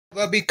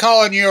I'll be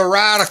calling you a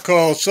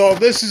radical. So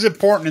this is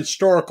important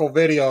historical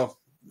video.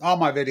 All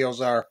my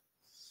videos are.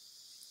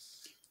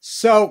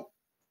 So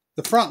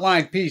the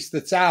Frontline piece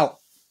that's out,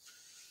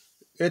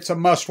 it's a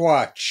must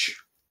watch.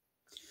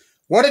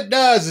 What it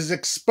does is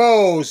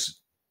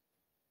expose,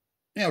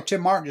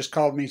 Tim Martin just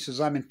called me, he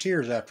says, I'm in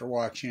tears after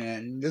watching it.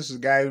 And this is a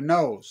guy who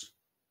knows.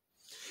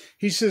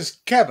 He says,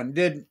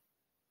 Kevin,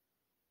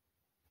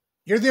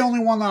 you're the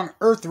only one on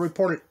earth that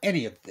reported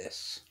any of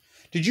this.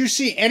 Did you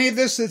see any of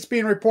this that's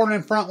being reported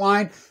in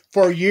Frontline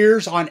for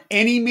years on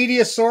any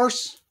media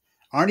source?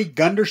 Arnie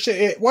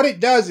Gunderson? What it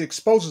does, it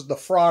exposes the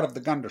fraud of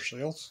the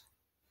Gundersons,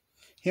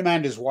 him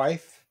and his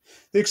wife.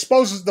 It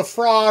exposes the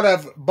fraud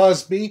of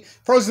Busby,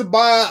 exposes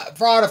the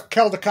fraud of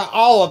Keldicott,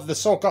 all of the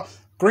so-called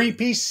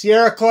Greenpeace,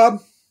 Sierra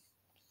Club.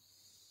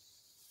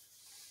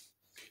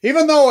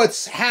 Even though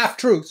it's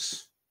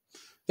half-truths,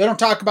 they don't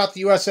talk about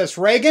the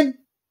USS Reagan.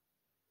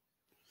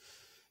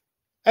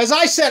 As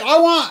I said, I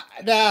want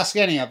to ask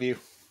any of you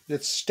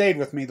that stayed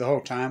with me the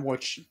whole time,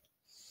 which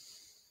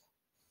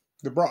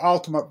the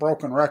ultimate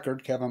broken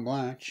record, Kevin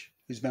Blanch,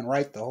 who's been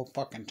right the whole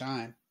fucking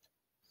time.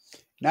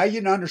 Now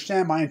you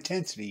understand my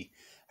intensity.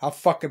 How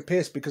fucking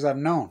pissed because I've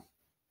known.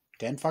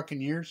 10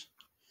 fucking years?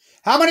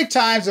 How many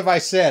times have I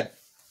said,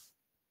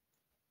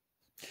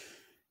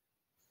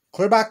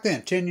 clear back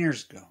then, 10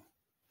 years ago,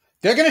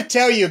 they're going to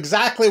tell you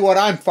exactly what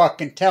I'm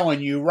fucking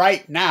telling you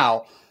right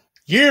now,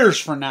 years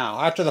from now,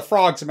 after the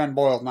frogs have been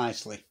boiled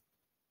nicely.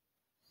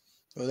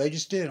 So they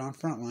just did on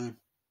Frontline.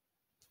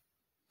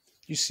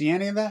 You see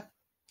any of that?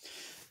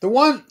 The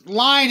one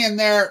line in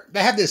there,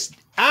 they had this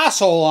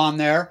asshole on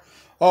there.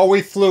 Oh,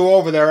 we flew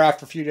over there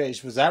after a few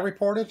days. Was that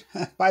reported?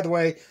 By the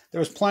way, there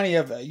was plenty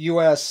of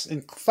U.S. In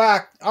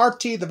fact,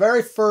 RT, the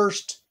very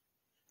first,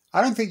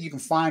 I don't think you can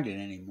find it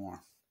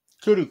anymore.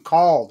 Kudu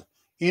called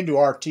into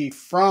RT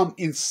from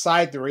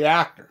inside the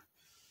reactor.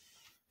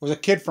 It was a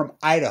kid from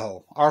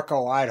Idaho,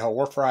 Arco, Idaho,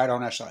 worked for Idaho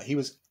National. He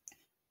was,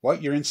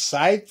 what, you're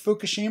inside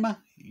Fukushima?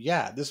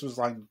 Yeah, this was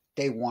like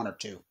day 1 or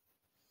 2.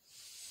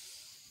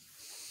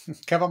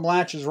 Kevin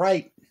Blanch is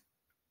right.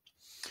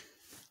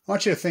 I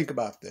want you to think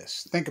about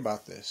this. Think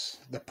about this.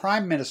 The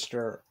Prime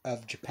Minister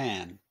of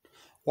Japan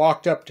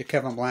walked up to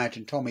Kevin Blanch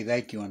and told me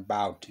thank you and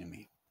bowed to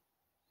me.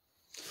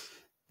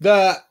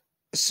 The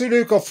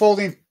Sudoku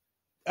folding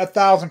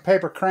 1,000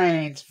 paper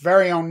cranes,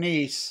 very own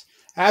niece,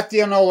 at the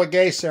Enola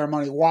Gay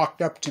ceremony,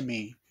 walked up to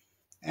me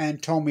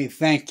and told me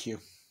thank you,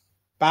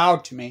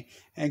 bowed to me,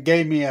 and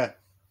gave me a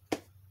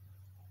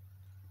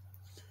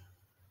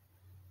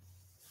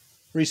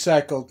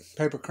recycled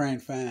paper crane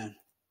fan.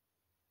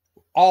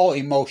 All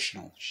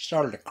emotional. She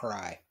started to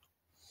cry.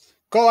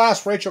 Go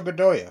ask Rachel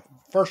Godoy.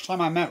 First time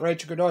I met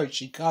Rachel Godoy,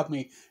 she caught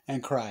me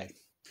and cried.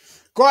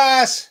 Go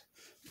ask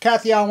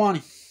Kathy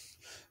Alwani.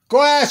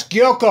 Go ask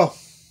Gyoko.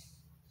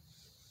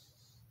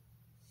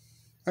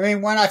 I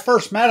mean, when I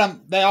first met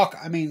them,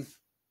 they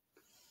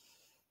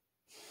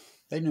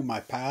knew my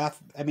path.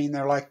 I mean,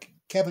 they're like,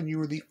 Kevin, you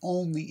were the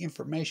only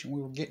information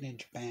we were getting in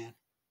Japan.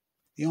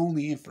 The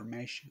only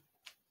information.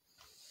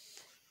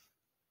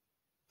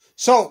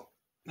 So,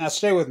 now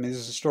stay with me. This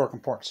is historic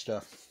important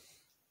stuff.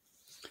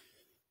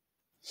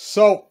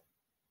 So,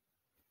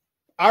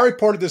 I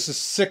reported this as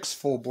 6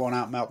 full blown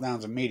out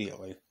meltdowns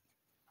immediately.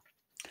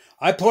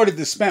 I reported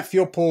the spent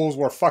fuel pools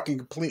were fucking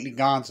completely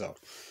gonzo.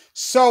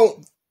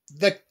 So,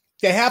 they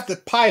have the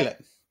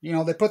pilot.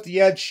 They put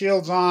the edge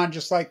shields on,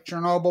 just like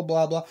Chernobyl,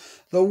 blah, blah.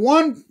 The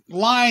one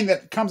line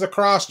that comes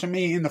across to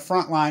me in the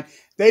front line,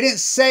 they didn't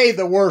say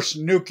the worst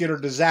nuclear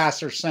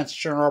disaster since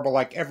Chernobyl,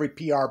 like every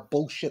PR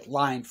bullshit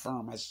lying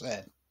firm has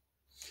said.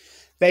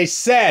 They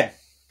said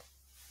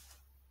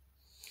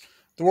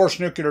the worst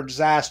nuclear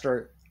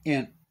disaster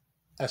in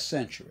a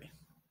century.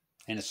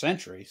 In a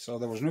century? So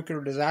there was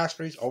nuclear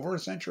disasters over a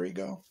century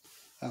ago?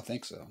 I don't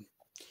think so.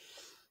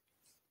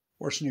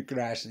 Worst nuclear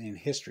disaster in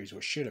history is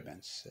what should have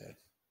been said.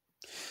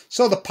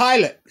 So the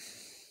pilot,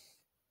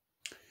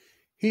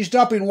 he's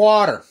dumping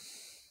water.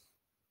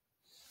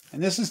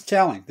 And this is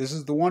telling. This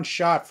is the one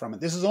shot from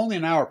it. This is only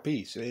an hour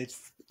piece.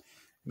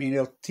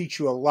 It'll teach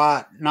you a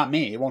lot. Not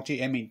me. It won't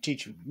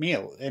teach me.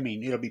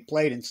 It'll be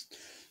played in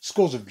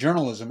schools of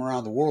journalism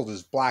around the world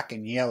as black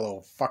and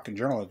yellow fucking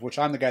journalism, which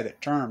I'm the guy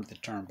that termed the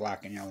term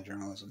black and yellow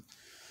journalism.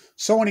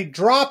 So when he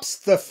drops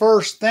the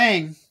first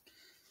thing,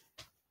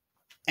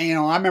 and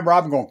I remember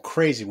I've been going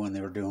crazy when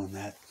they were doing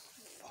that.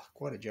 Fuck,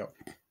 what a joke.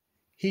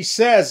 He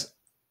says,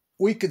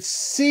 we could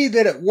see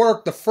that it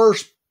worked. The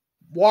first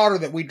water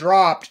that we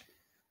dropped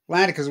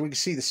landed because we could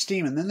see the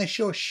steam. And then they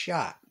show a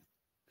shot.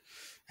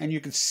 And you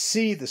can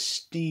see the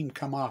steam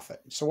come off it.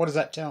 So what does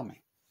that tell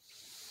me?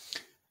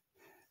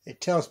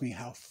 It tells me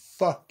how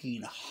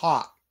fucking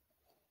hot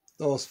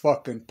those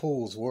fucking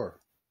pools were.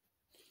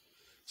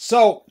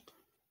 So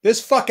this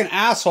fucking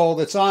asshole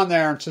that's on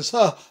there and says,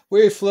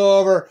 we flew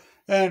over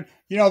and,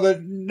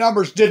 the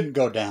numbers didn't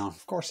go down.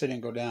 Of course they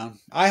didn't go down.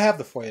 I have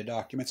the FOIA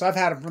documents. I've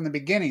had them from the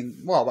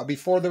beginning. Well, but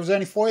before there was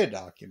any FOIA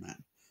document.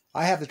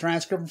 I have the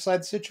transcript inside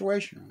the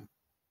Situation Room.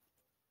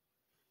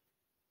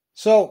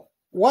 So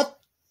what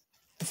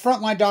the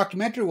Frontline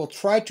documentary will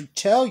try to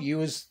tell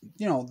you is,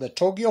 the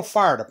Tokyo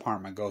Fire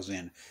Department goes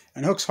in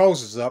and hooks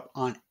hoses up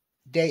on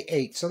day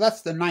 8. So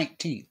that's the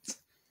 19th.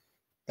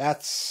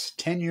 That's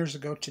 10 years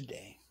ago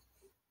today.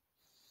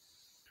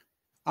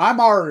 I'm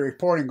already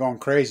reporting going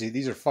crazy.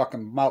 These are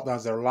fucking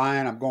meltdowns. They're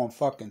lying. I'm going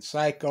fucking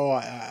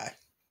psycho.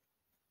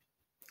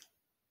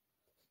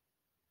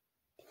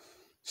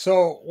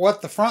 So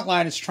what the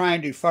Frontline is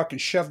trying to fucking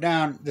shove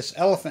down this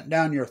elephant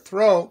down your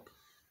throat,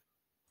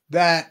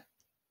 that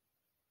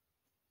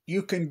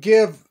you can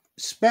give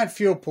spent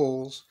fuel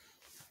pools,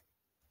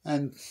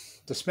 and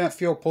the spent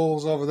fuel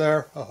pools over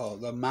there,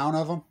 the amount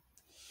of them,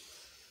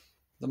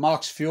 the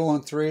MOX Fuel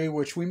in 3,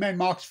 which we made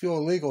MOX Fuel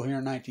illegal here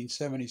in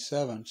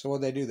 1977. So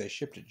what they do? They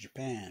shipped it to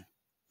Japan.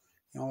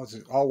 It's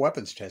all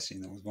weapons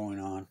testing that was going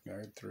on,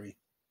 Guard 3.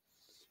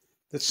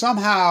 That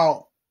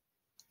somehow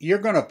you're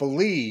going to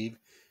believe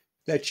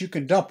that you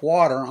can dump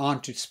water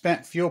onto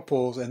spent fuel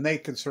pools and they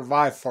can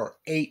survive for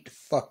 8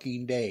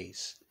 fucking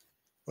days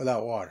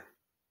without water.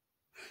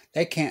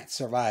 They can't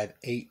survive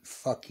 8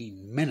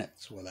 fucking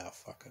minutes without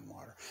fucking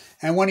water.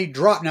 And when he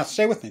dropped, now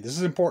stay with me, this is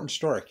an important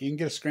story. You can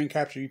get a screen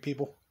capture, you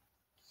people.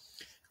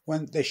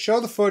 When they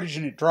show the footage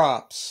and it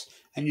drops,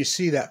 and you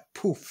see that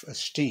poof of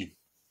steam,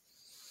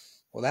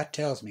 well, that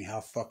tells me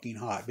how fucking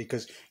hot.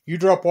 Because you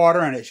drop water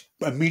and it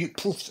immediately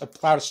poofs a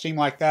cloud of steam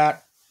like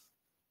that,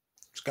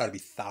 it's got to be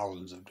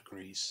thousands of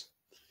degrees.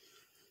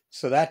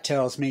 So that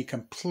tells me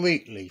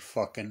completely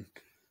fucking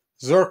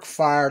Zerk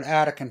fired,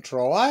 out of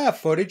control. I have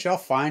footage. I'll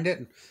find it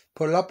and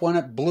put it up when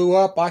it blew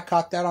up. I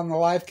caught that on the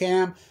live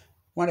cam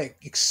when it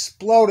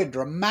exploded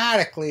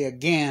dramatically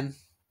again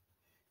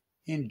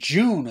in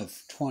June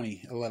of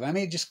 2011. I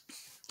mean, just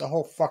the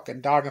whole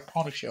fucking dog and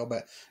pony show.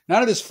 But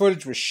none of this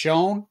footage was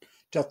shown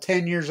till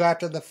 10 years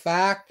after the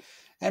fact.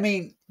 I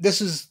mean,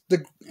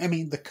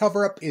 the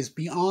cover-up is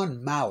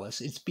beyond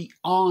malice. It's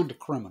beyond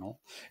criminal.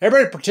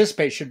 Everybody that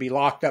participates should be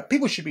locked up.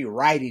 People should be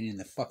rioting in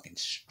the fucking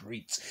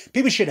streets.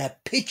 People should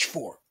have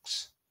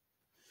pitchforks.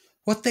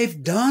 What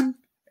they've done?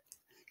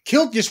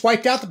 Just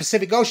wiped out the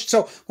Pacific Ocean.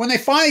 So when they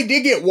finally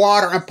did get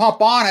water and pump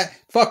on it,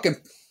 fucking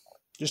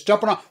just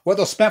dumping on. What,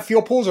 those spent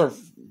fuel pools are,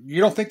 you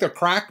don't think they're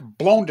cracked,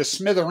 blown to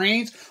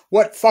smithereens?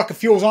 What fucking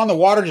fuel's on? The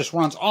water just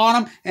runs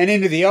on them and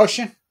into the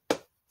ocean?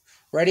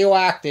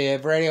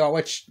 Radioactive,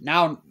 which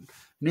now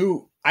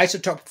new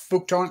isotope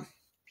Fukushima.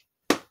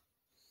 I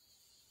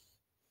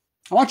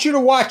want you to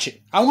watch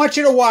it. I want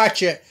you to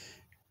watch it.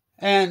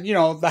 And,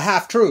 the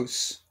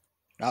half-truths.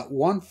 Not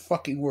one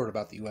fucking word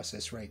about the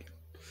USS Reagan.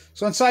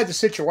 So inside the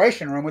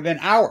Situation Room, within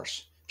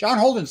hours, John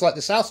Holden's let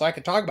this out so I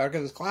could talk about it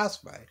because it's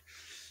classified.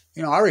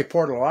 I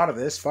reported a lot of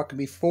this fucking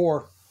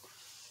before,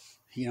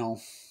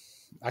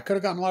 I could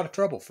have gotten a lot of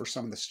trouble for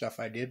some of the stuff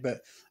I did,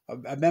 but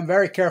I've been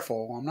very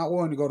careful. I'm not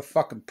willing to go to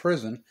fucking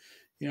prison,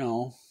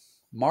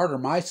 martyr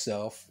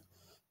myself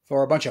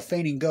for a bunch of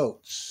fainting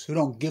goats who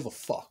don't give a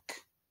fuck.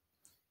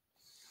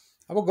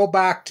 I will go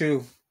back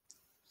to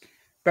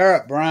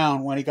Barrett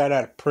Brown when he got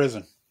out of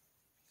prison.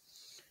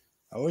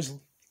 I always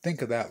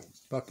think of that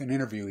fucking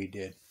interview he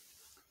did.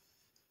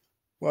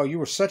 Well, you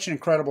were such an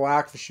incredible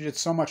activist. You did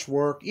so much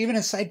work. Even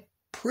inside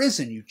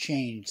prison, you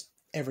changed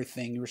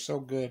everything. You were so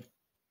good.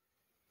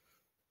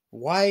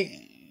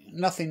 Why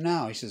nothing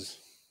now? He says,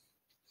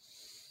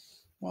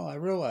 well, I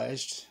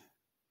realized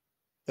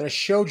that I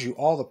showed you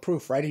all the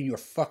proof right in your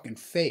fucking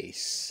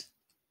face.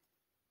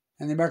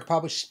 And the American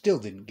public still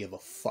didn't give a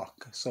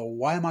fuck. So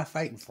why am I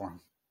fighting for him?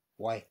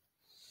 Why?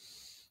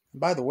 And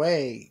by the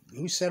way,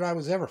 who said I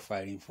was ever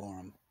fighting for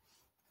him?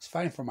 I was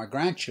fighting for my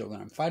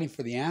grandchildren. I'm fighting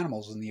for the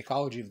animals and the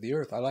ecology of the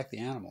earth. I like the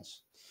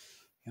animals.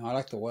 I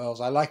like the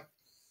whales. I like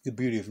the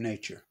beauty of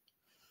nature.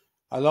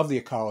 I love the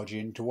ecology,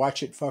 and to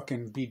watch it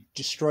fucking be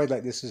destroyed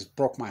like this has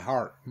broke my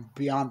heart.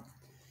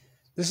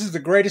 This is the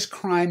greatest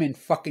crime in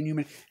fucking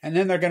human. And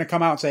then they're going to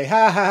come out and say,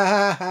 ha, ha,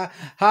 ha, ha,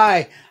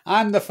 hi,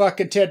 I'm the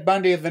fucking Ted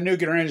Bundy of the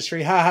nuclear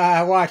industry. Ha,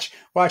 ha, ha,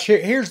 watch.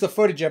 Here's the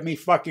footage of me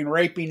fucking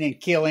raping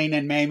and killing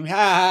and maiming. Ha,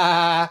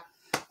 ha,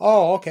 ha.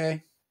 Oh,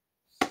 okay.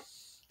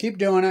 Keep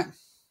doing it.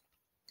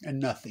 And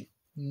nothing.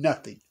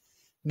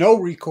 No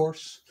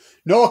recourse.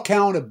 No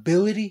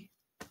accountability.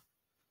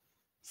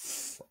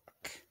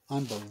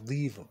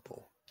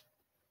 Unbelievable.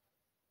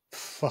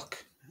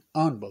 Fuck.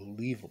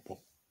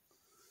 Unbelievable.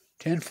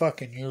 10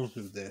 fucking years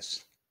of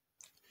this.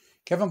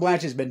 Kevin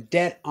Blanch has been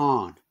dead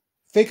on.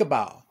 Think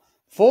about it.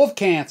 Full of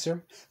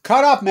cancer,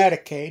 cut off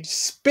Medicaid,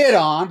 spit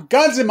on,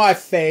 guns in my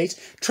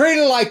face,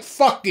 treated like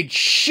fucking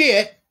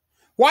shit,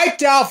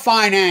 wiped out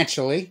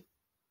financially.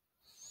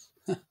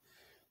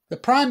 The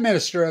Prime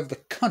Minister of the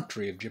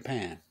country of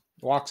Japan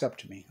walks up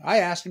to me. I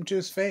asked him to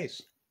his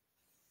face.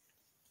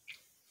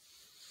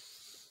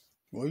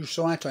 Well, you're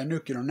so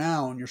anti-nuclear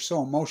now, and you're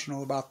so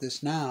emotional about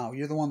this now.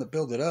 You're the one that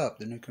built it up,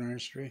 the nuclear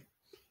industry.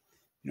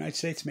 The United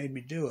States made me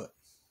do it.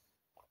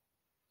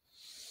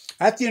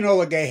 At the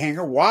Enola Gay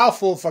hangar, while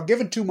full,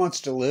 given 2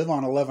 months to live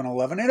on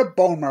 11/11 in a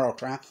bone marrow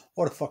transplant.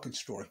 What a fucking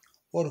story.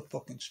 What a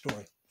fucking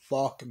story.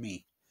 Fuck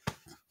me.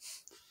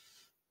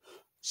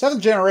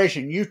 7th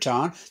generation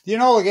Utah. The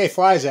Enola Gay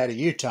flies out of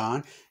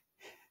Utah.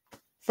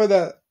 for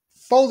the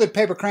folded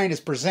paper crane is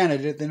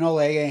presented at the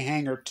NOLA AA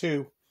hangar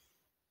to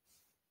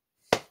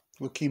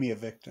leukemia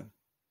victim.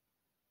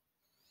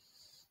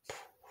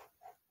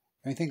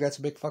 You think that's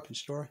a big fucking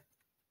story?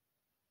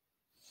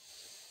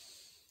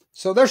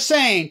 So they're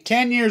saying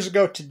 10 years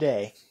ago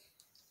today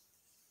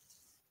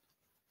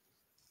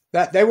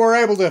that they were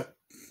able to,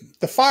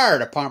 the fire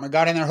department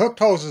got in there, hooked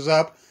hoses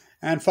up,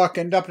 and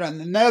fucking dumped it.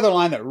 And another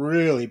line that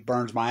really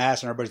burns my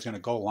ass, and everybody's going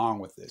to go along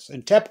with this.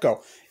 And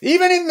TEPCO,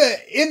 even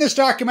in this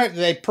document,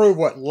 they prove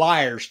what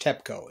liars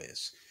TEPCO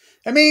is.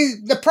 I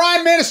mean, the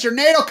Prime Minister,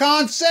 Nader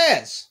Khan,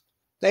 says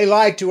they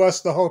lied to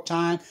us the whole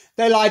time.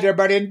 They lied to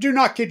everybody. And do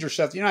not kid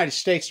yourself, the United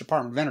States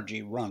Department of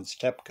Energy runs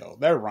TEPCO.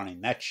 They're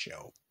running that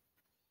show.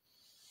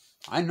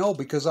 I know,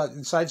 because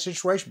inside the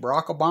situation,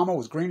 Barack Obama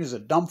was green as a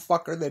dumb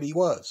fucker that he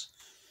was.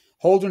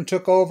 Holden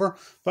took over.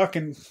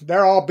 Fucking,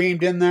 they're all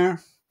beamed in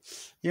there.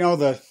 You know,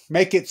 the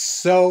make it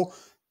so.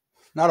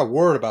 Not a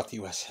word about the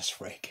USS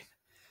Reagan.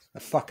 The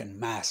fucking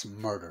mass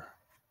murder.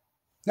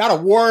 Not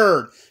a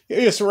word.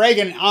 This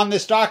Reagan on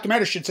this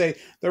documentary should say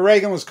the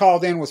Reagan was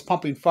called in, was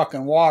pumping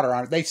fucking water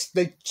on it. They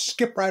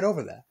skip right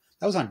over that.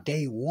 That was on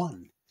day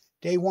one.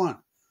 Day one.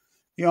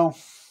 You know,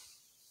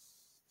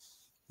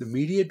 the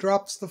media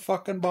drops the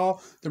fucking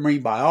ball. The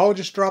marine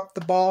biologist dropped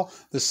the ball.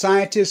 The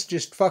scientists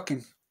just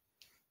fucking...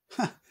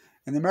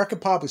 And the American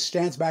public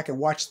stands back and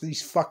watches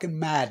these fucking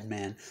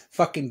madmen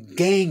fucking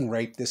gang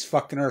rape this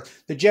fucking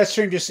earth. The jet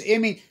stream just... I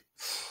mean,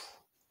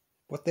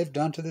 what they've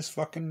done to this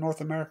fucking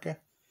North America.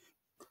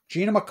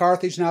 Gina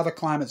McCarthy's now the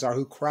climate czar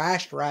who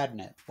crashed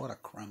Radnet. What a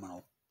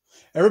criminal.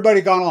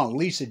 Everybody gone along.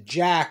 Lisa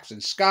Jackson,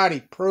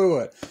 Scotty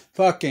Pruitt,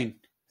 fucking...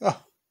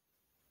 Oh.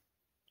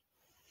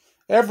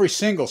 Every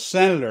single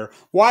senator.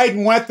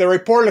 Wyden went there,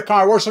 reported the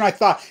car worse than I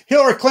thought.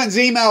 Hillary Clinton's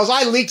emails,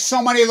 I leaked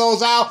so many of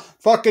those out.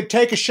 Fucking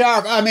take a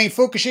shower. I mean,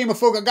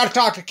 Fukushima, got to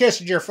talk to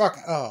Kissinger.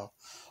 Fucking, oh.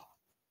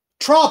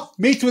 Trump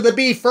meets with the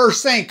B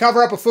first thing.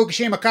 Cover up a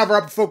Fukushima, cover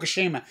up a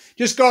Fukushima.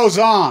 Just goes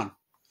on.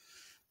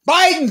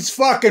 Biden's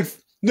fucking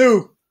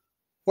new,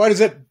 what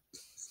is it?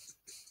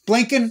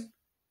 Blinken?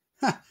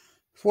 Huh.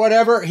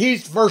 Whatever.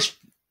 He's first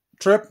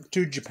trip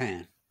to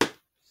Japan.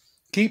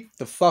 Keep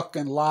the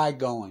fucking lie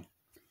going.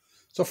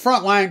 So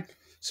Frontline,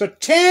 so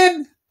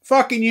 10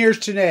 fucking years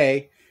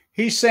today,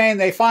 he's saying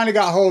they finally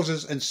got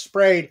hoses and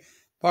sprayed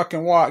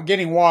fucking water,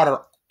 getting water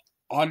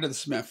onto the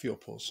spent fuel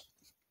pools.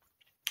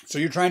 So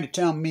you're trying to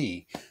tell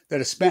me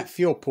that a spent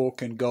fuel pool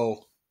can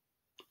go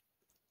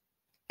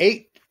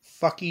 8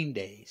 fucking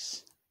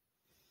days.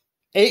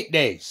 8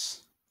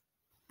 days.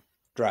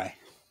 Dry.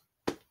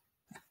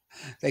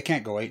 They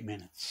can't go 8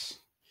 minutes.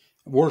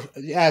 We're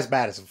as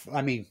bad as,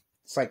 I mean,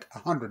 it's like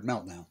 100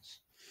 meltdowns.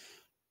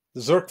 The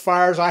Zerk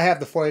fires, I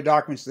have the FOIA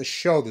documents that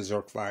show the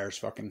Zerk fires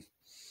fucking.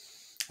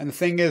 And the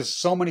thing is,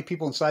 so many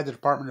people inside the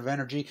Department of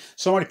Energy,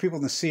 so many people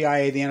in the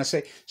CIA, the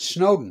NSA,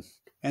 Snowden,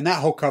 and that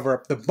whole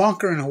cover-up. The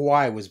bunker in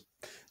Hawaii was,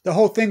 the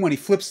whole thing when he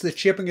flips the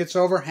chip and gets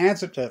over,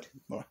 hands it to,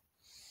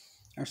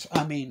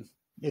 I mean,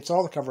 it's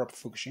all the cover-up of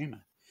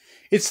Fukushima.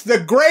 It's the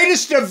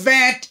greatest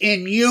event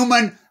in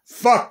human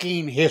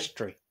fucking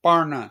history,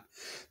 bar none.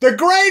 The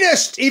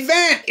greatest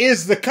event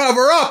is the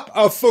cover-up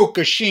of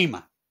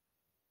Fukushima.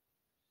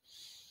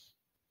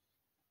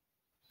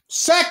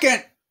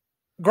 Second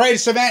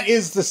greatest event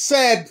is the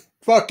said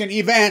fucking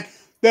event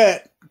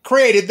that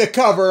created the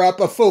cover-up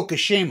of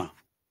Fukushima.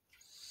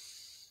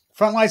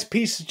 Frontline's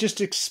piece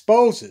just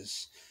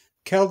exposes.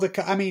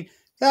 I mean,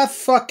 that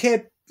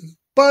fuckhead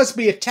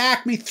Busby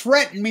attacked me,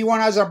 threatened me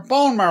when I was a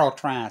bone marrow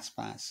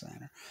transplant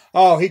center.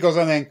 Oh, he goes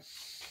on saying,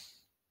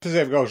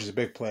 Pacific Ocean's a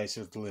big place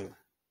to live.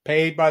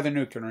 Paid by the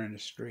nuclear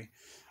industry.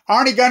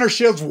 Arnie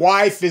Gunnershield's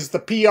wife is the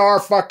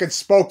PR fucking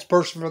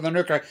spokesperson for the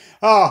nuclear.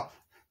 Oh,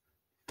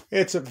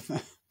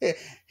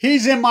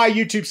 he's in my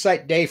YouTube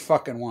site day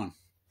fucking one.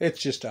 It's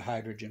just a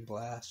hydrogen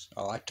blast.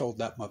 Oh, I told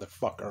that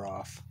motherfucker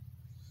off.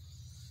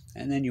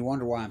 And then you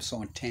wonder why I'm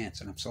so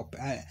intense and I'm so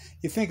bad.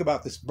 You think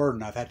about this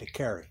burden I've had to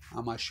carry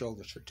on my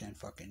shoulders for 10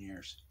 fucking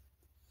years.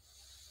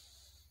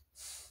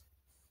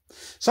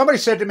 Somebody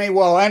said to me,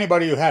 well,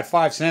 anybody who had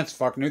 5 cents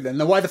fucking knew.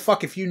 Then why the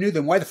fuck, if you knew,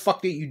 then why the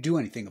fuck didn't you do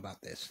anything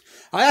about this?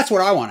 That's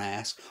what I want to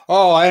ask.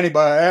 Oh,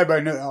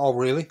 everybody knew. Oh,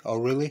 really? Oh,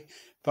 really?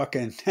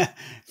 Fucking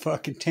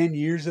 10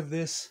 years of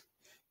this.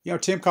 You know,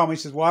 Tim called me and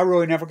says, well, I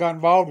really never got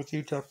involved with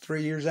you till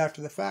 3 years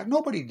after the fact.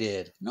 Nobody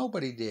did.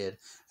 Nobody did.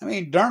 I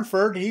mean,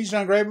 Durnford, he's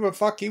done great, but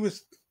fuck, he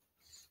was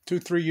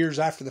 2-3 years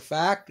after the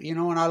fact, you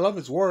know, and I love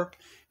his work.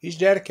 He's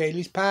dedicated,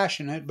 he's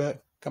passionate,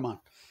 but come on.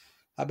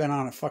 I've been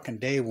on it fucking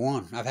day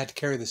one. I've had to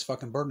carry this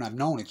fucking burden. I've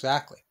known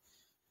exactly.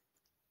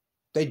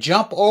 They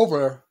jump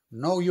over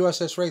no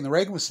USS Reagan. The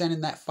Reagan was sent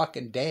in that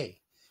fucking day.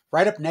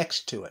 Right up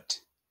next to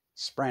it.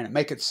 Spraying it.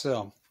 Make it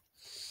so.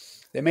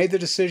 They made the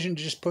decision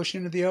to just push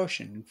into the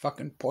ocean and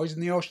fucking poison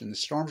the ocean. The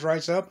storms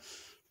rise up.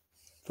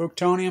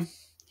 Plutonium.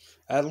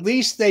 At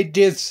least they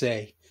did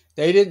say.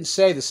 They didn't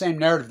say the same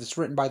narrative that's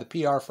written by the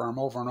PR firm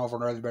over and over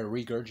and everybody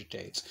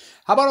regurgitates.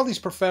 How about all these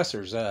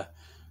professors? You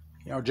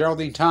know,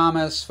 Geraldine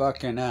Thomas,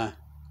 fucking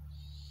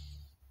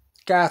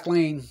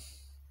Kathleen.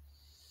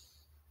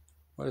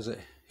 What is it?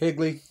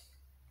 Higley,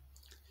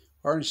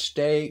 Orange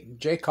State,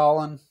 Jay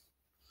Collin.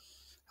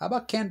 How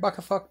about Ken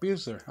Buckafuck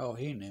Buesler? Oh,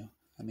 he knew.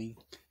 I mean,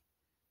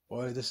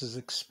 boy, this has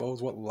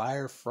exposed what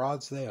liar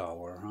frauds they all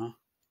were, huh?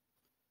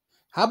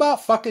 How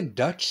about fucking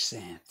Dutch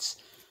Sands?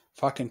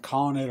 Fucking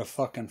calling it a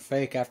fucking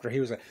fake after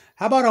he was a...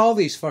 How about all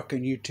these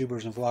fucking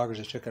YouTubers and vloggers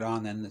that took it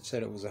on then that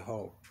said it was a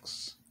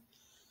hoax?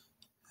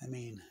 I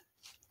mean,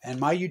 and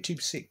my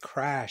YouTube seat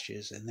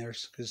crashes and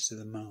theirs goes to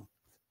the moon.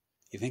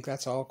 You think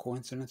that's all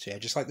coincidence? Yeah,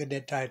 just like the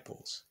dead tide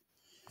pools.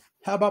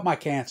 How about my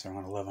cancer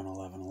on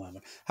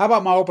 11/11/11? How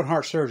about my open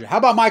heart surgery? How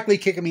about Mike Lee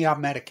kicking me off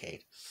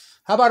Medicaid?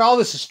 How about all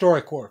this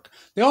historic work?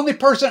 The only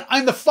person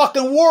in the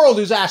fucking world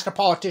who's asked a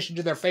politician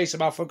to their face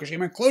about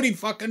Fukushima, including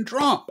fucking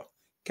Trump,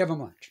 Kevin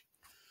Blanch.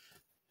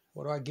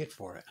 What do I get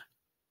for it?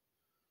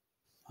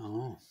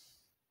 Oh.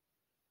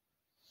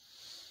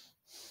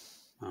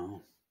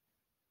 When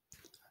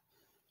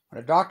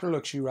a doctor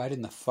looks you right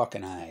in the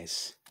fucking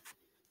eyes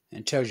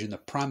and tells you in the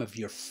prime of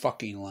your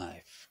fucking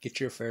life, get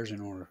your affairs in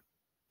order.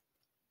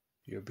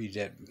 You'll be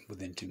dead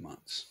within 2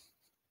 months.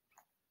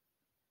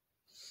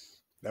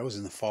 That was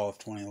in the fall of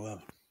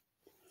 2011.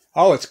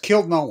 Oh, it's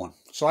killed no one.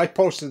 So I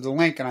posted the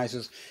link and I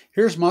says,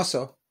 here's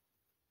Musso.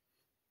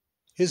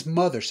 His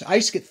mother. I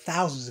used to get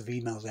thousands of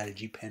emails out of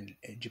Japan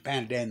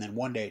a day, and then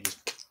one day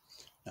just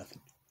nothing.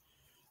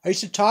 I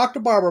used to talk to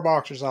Barbara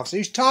Boxer's office. I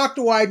used to talk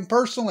to Wyden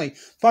personally.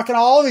 Fucking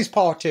all these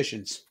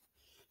politicians.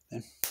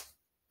 And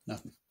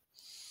nothing.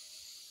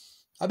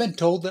 I've been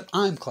told that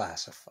I'm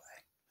classified.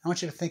 I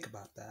want you to think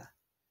about that.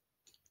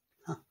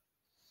 Huh.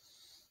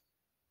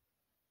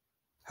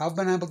 How I've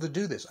been able to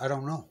do this, I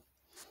don't know.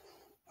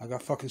 I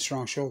got fucking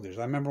strong shoulders.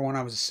 I remember when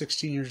I was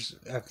 16 years,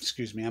 I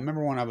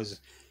remember when I was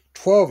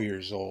 12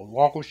 years old,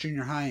 Walker's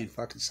Junior High in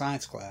fucking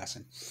science class,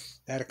 and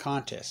they had a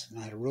contest, and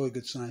I had a really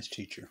good science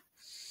teacher.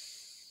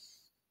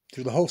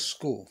 Through the whole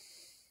school.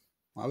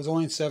 I was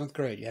only in 7th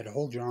grade. You had to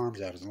hold your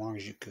arms out as long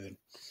as you could.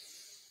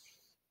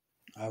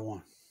 I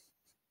won.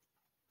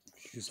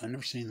 She goes, I've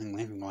never seen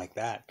anything like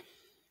that.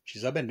 She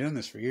says, I've been doing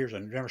this for years.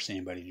 I've never seen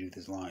anybody do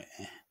this long.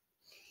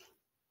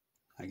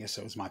 I guess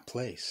that was my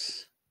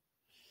place.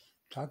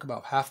 Talk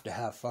about have to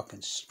have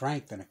fucking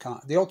strength and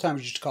the old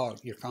timers used to call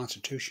it your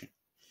constitution.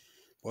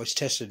 Well, it's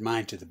tested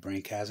mine to the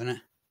brink, hasn't it?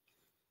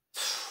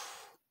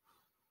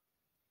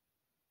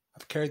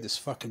 I've carried this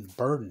fucking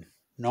burden,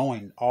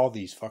 knowing all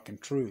these fucking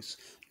truths,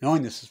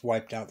 knowing this has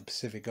wiped out the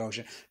Pacific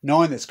Ocean,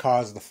 knowing this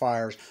caused the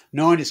fires,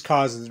 knowing this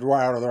causes the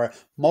drought of the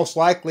most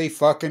likely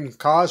fucking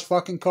caused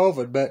fucking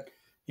COVID. But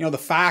you know the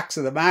facts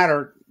of the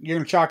matter, you're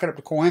gonna chalk it up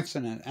to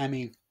coincidence. I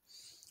mean,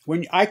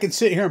 when I can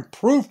sit here and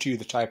prove to you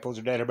the typos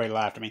are dead, everybody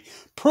laughed at me.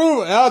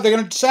 Prove, they're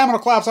gonna salmon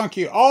will collapse on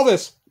Q. All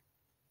this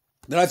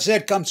that I've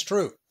said comes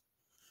true.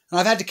 And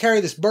I've had to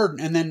carry this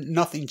burden, and then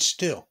nothing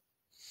still.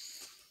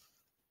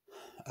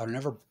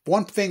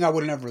 One thing I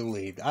would have never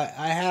believed. I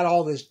had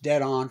all this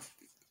dead on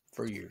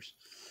for years.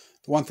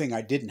 The one thing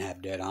I didn't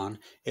have dead on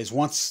is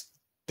once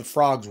the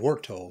frogs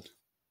were told,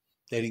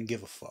 they didn't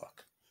give a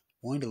fuck.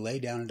 Willing to lay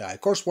down and die.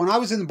 Of course, when I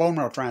was in the bone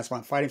marrow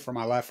transplant fighting for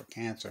my life for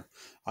cancer,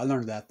 I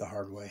learned that the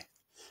hard way.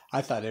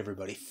 I thought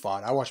everybody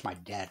fought. I watched my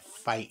dad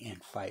fight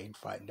and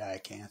die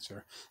of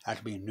cancer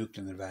after being nuked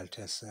in the Nevada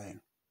test site.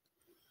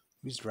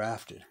 He was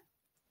drafted.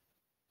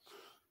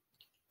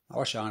 I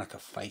watched Annika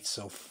fight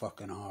so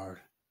fucking hard.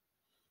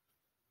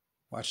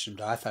 Watched him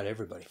die. I thought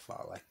everybody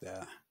fought like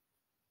that.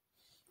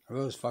 I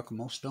realized fucking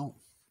most don't.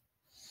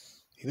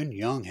 Even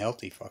young,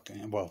 healthy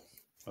fucking, well,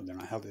 they're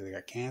not healthy, they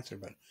got cancer,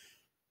 but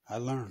I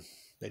learned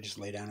they just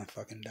lay down and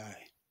fucking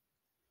die.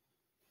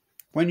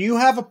 When you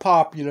have a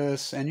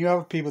populace and you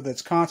have people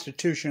that's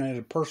constitution at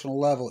a personal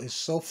level is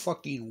so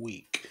fucking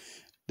weak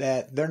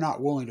that they're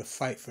not willing to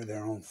fight for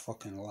their own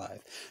fucking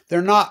life.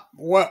 They're not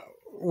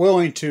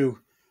willing to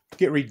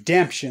get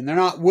redemption. They're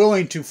not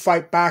willing to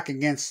fight back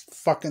against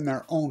fucking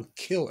their own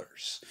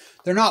killers.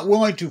 They're not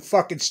willing to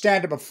fucking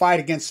stand up and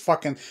fight against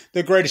fucking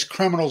the greatest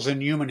criminals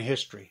in human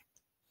history.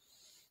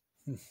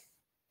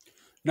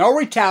 No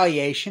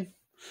retaliation.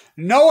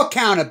 No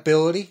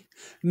accountability.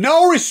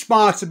 No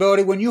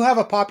responsibility. When you have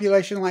a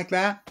population like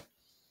that,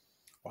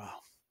 wow.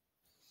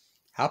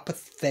 How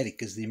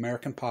pathetic is the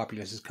American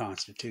populace's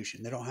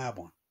constitution? They don't have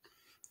one.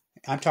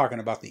 I'm talking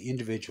about the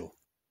individual.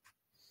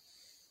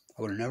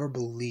 I would have never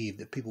believed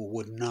that people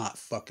would not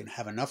fucking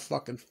have enough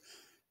fucking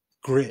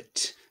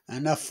grit,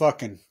 enough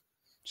fucking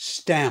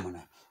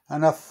stamina,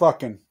 enough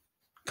fucking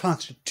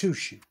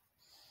constitution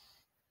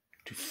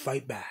to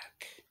fight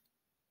back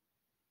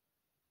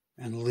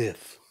and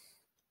live.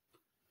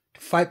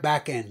 To fight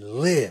back and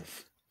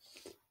live.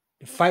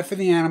 To fight for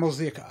the animals,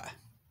 the Akai.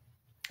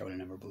 I would have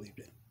never believed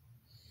it.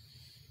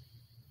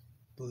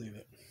 Believe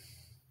it.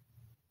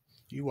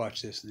 You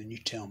watch this and then you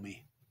tell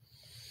me.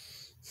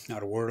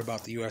 Not a word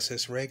about the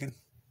USS Reagan.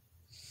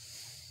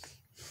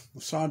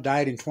 Hassan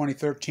died in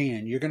 2013,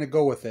 and you're going to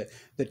go with it.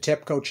 The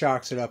TEPCO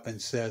chalks it up and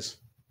says,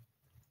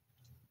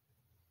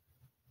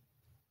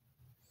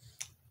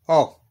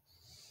 oh,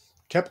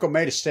 TEPCO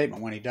made a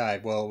statement when he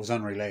died. Well, it was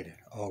unrelated.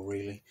 Oh,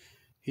 really?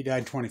 He died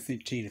in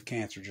 2013 of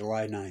cancer,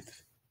 July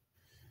 9th,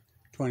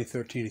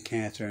 2013 of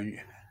cancer, and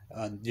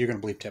you're going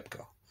to believe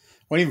TIPCO.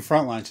 Well, even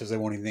Frontline says they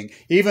won't even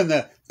think. Even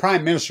the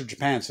Prime Minister of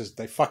Japan says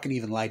they fucking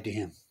even lied to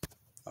him.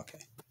 Okay.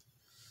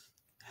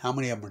 How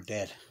many of them are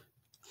dead?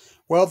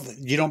 Well,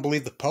 you don't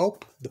believe the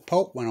Pope? The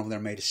Pope went over there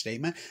and made a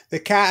statement. The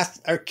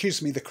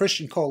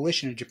Christian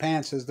Coalition in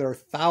Japan says there are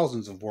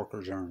thousands of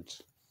workers'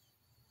 urns.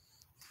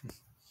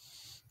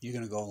 You're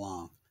going to go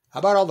along. How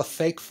about all the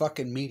fake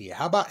fucking media?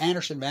 How about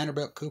Anderson,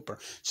 Vanderbilt, Cooper,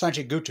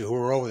 Sanjay Gupta, who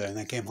were over there and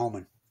then came home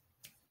and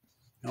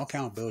no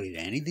accountability to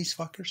any of these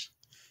fuckers?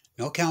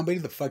 No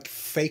accountability to the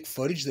fake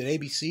footage that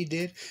ABC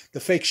did? The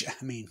fake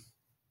I mean,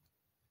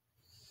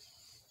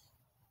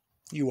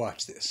 you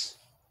watch this.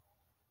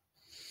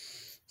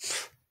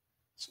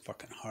 It's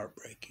fucking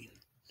heartbreaking.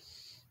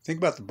 Think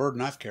about the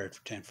burden I've carried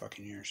for 10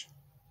 fucking years.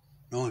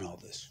 Knowing all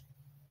this.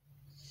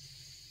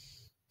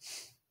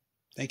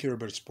 Thank you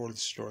everybody for supporting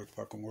this historic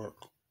fucking work.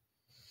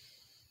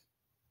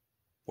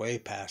 Way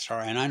past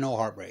heart. And I know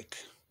heartbreak.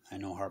 I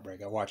know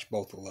heartbreak. I watched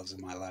both the loves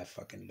of my life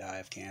fucking die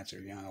of cancer.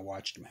 You know, I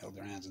watched them held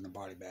their hands in the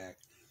body bag.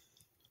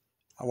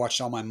 I watched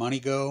all my money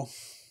go.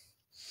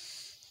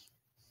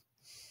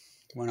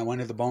 When I went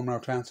to the bone marrow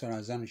transplant, I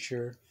was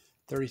uninsured.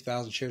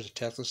 30,000 shares of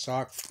Tesla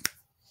stock.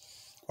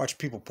 Watch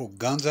people pull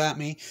guns at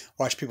me.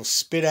 Watch people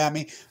spit at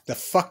me. The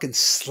fucking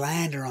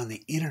slander on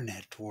the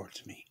internet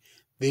towards me.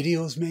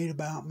 Videos made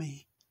about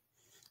me.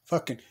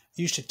 Fucking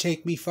used to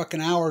take me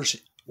fucking hours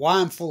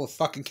while I'm full of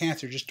fucking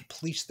cancer just to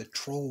police the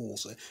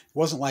trolls. It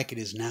wasn't like it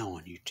is now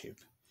on YouTube.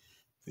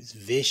 It was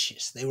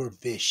vicious. They were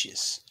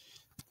vicious.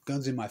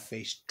 Guns in my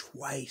face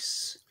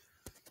twice.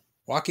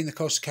 Walking the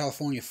coast of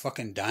California,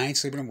 fucking dying,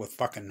 sleeping with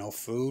fucking no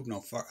food,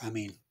 I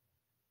mean,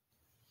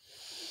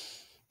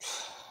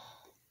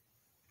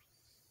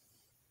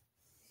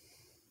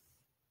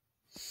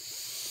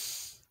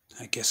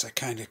 I guess I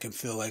kind of can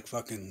feel like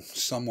fucking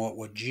somewhat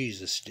what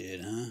Jesus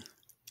did, huh?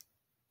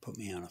 Put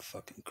me on a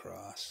fucking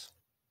cross.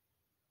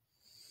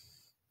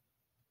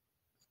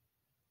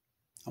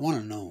 I want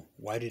to know,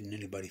 why didn't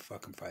anybody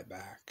fucking fight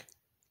back?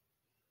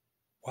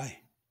 Why?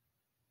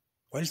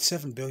 Why did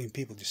 7 billion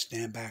people just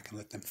stand back and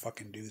let them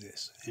fucking do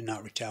this and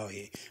not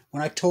retaliate?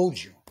 When I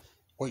told you,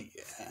 wait,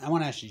 I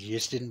want to ask you, you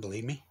just didn't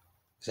believe me?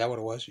 Is that what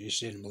it was? You just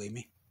didn't believe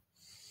me?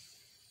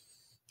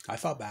 I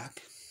fought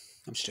back.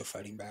 I'm still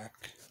fighting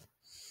back.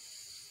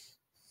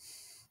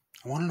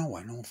 I want to know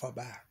why no one fought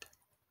back.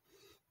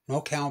 No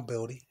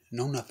accountability,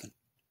 no nothing.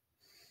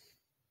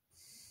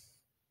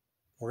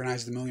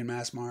 Organized the Million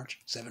Mass March,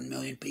 7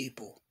 million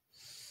people.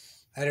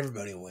 I had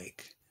everybody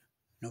awake.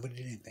 Nobody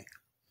did anything.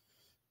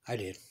 I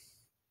did.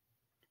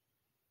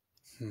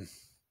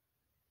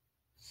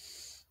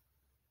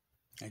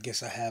 I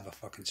guess I have a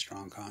fucking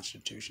strong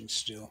constitution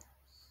still.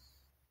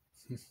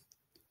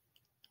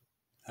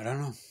 I don't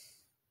know.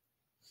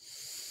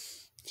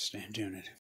 Stand tuned.